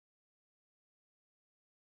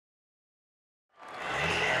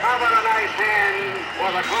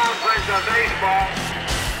For the Clown Prince of Baseball,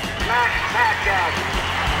 Max Patkin.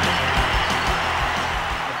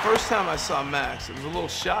 The first time I saw Max, it was a little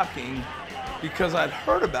shocking because I'd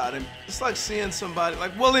heard about him. It's like seeing somebody,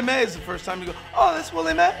 like Willie Mays the first time you go, oh, that's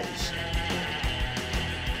Willie Mays.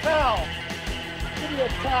 Foul. Give me a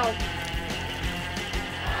foul.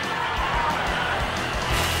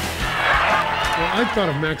 Well, I thought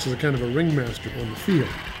of Max as a kind of a ringmaster on the field.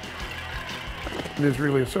 It is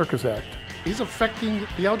really a circus act. He's affecting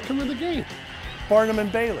the outcome of the game. Barnum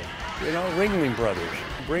and Bailey, you know, Ringling Brothers.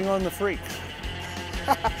 Bring on the freaks.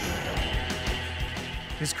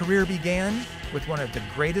 His career began with one of the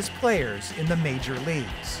greatest players in the major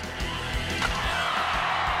leagues.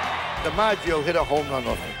 DiMaggio hit a home run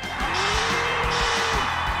on him.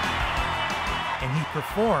 And he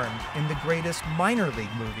performed in the greatest minor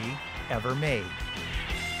league movie ever made.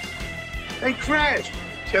 Hey, Crash,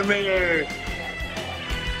 come here.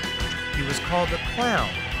 He was called a clown,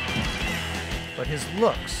 but his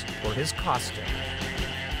looks were his costume.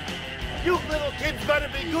 You little kids better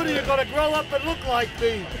be good or you're gonna grow up and look like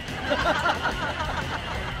me.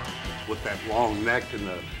 With that long neck and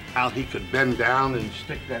how he could bend down and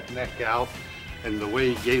stick that neck out and the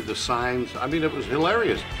way he gave the signs, I mean, it was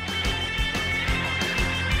hilarious.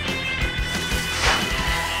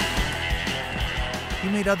 He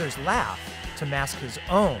made others laugh to mask his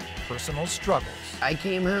own personal struggles. I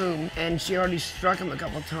came home and she already struck him a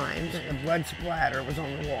couple times and a blood splatter was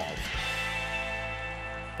on the walls.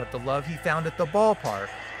 But the love he found at the ballpark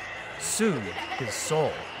soothed his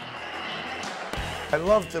soul. I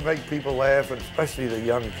love to make people laugh, and especially the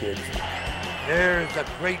young kids. There's a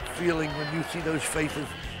great feeling when you see those faces.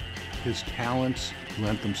 His talents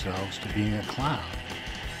lent themselves to being a clown,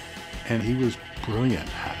 and he was brilliant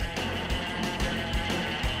at it.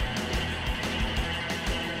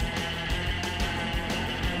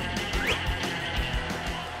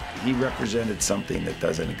 He represented something that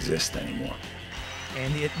doesn't exist anymore.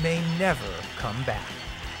 And it may never come back.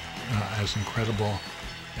 As incredible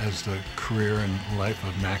as the career and life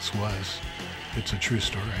of Max was, it's a true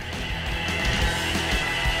story.